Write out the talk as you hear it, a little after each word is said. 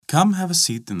Come have a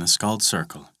seat in the Skald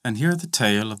Circle and hear the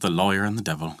tale of the lawyer and the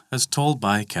devil as told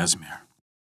by Casimir.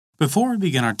 Before we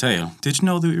begin our tale, did you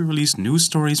know that we release news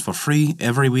stories for free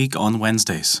every week on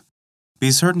Wednesdays?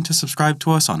 Be certain to subscribe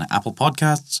to us on Apple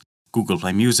Podcasts, Google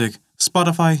Play Music,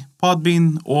 Spotify,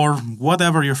 Podbean, or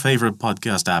whatever your favorite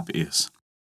podcast app is.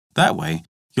 That way,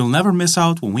 you'll never miss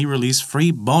out when we release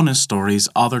free bonus stories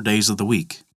other days of the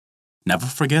week. Never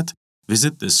forget,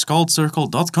 visit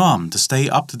theskaldscircle.com to stay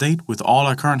up to date with all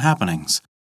our current happenings,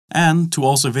 and to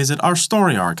also visit our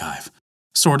story archive,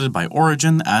 sorted by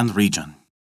origin and region.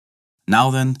 Now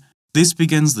then, this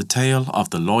begins the tale of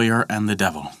the lawyer and the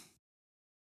devil.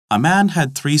 A man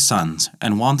had 3 sons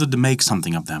and wanted to make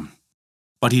something of them,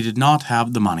 but he did not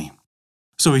have the money.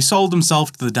 So he sold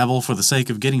himself to the devil for the sake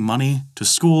of getting money to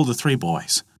school the 3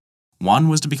 boys. One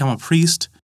was to become a priest,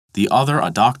 the other a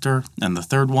doctor, and the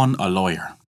third one a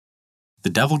lawyer. The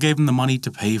devil gave him the money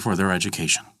to pay for their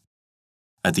education.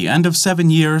 At the end of 7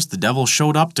 years, the devil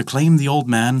showed up to claim the old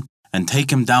man and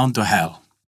take him down to hell.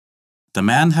 The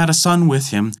man had a son with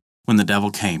him when the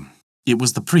devil came. It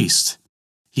was the priest.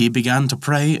 He began to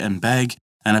pray and beg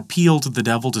and appeal to the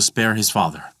devil to spare his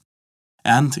father.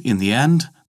 And in the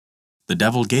end, the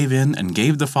devil gave in and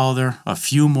gave the father a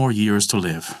few more years to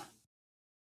live.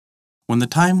 When the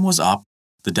time was up,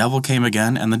 the devil came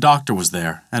again, and the doctor was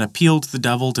there, and appealed to the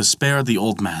devil to spare the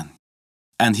old man.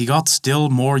 And he got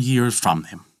still more years from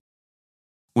him.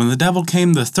 When the devil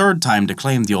came the 3rd time to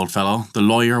claim the old fellow, the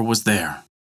lawyer was there.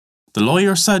 The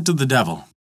lawyer said to the devil,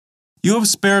 "You have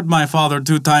spared my father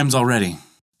 2 times already,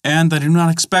 and I do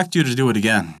not expect you to do it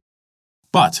again.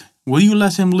 But will you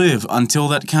let him live until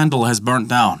that candle has burnt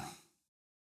down?"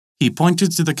 He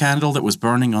pointed to the candle that was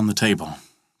burning on the table.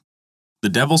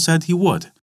 The devil said he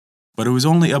would, but it was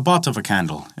only a butt of a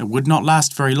candle. It would not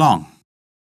last very long.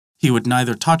 He would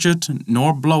neither touch it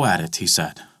nor blow at it, he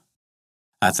said.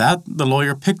 At that, the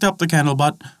lawyer picked up the candle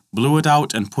butt, blew it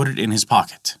out, and put it in his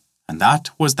pocket. And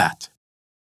that was that.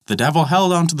 The devil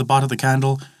held on to the butt of the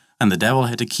candle, and the devil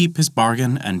had to keep his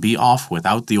bargain and be off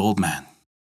without the old man.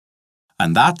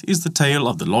 And that is the tale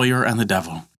of the lawyer and the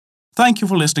devil. Thank you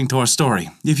for listening to our story.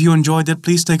 If you enjoyed it,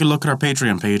 please take a look at our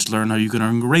Patreon page to learn how you can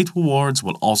earn great rewards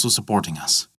while also supporting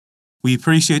us. We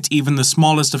appreciate even the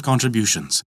smallest of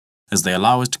contributions, as they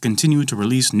allow us to continue to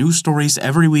release new stories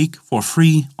every week for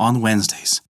free on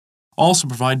Wednesdays. Also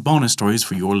provide bonus stories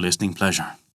for your listening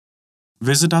pleasure.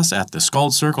 Visit us at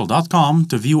theskaldscircle.com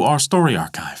to view our story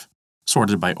archive,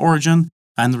 sorted by origin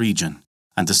and region,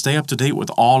 and to stay up to date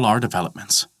with all our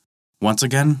developments. Once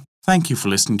again, thank you for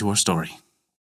listening to our story.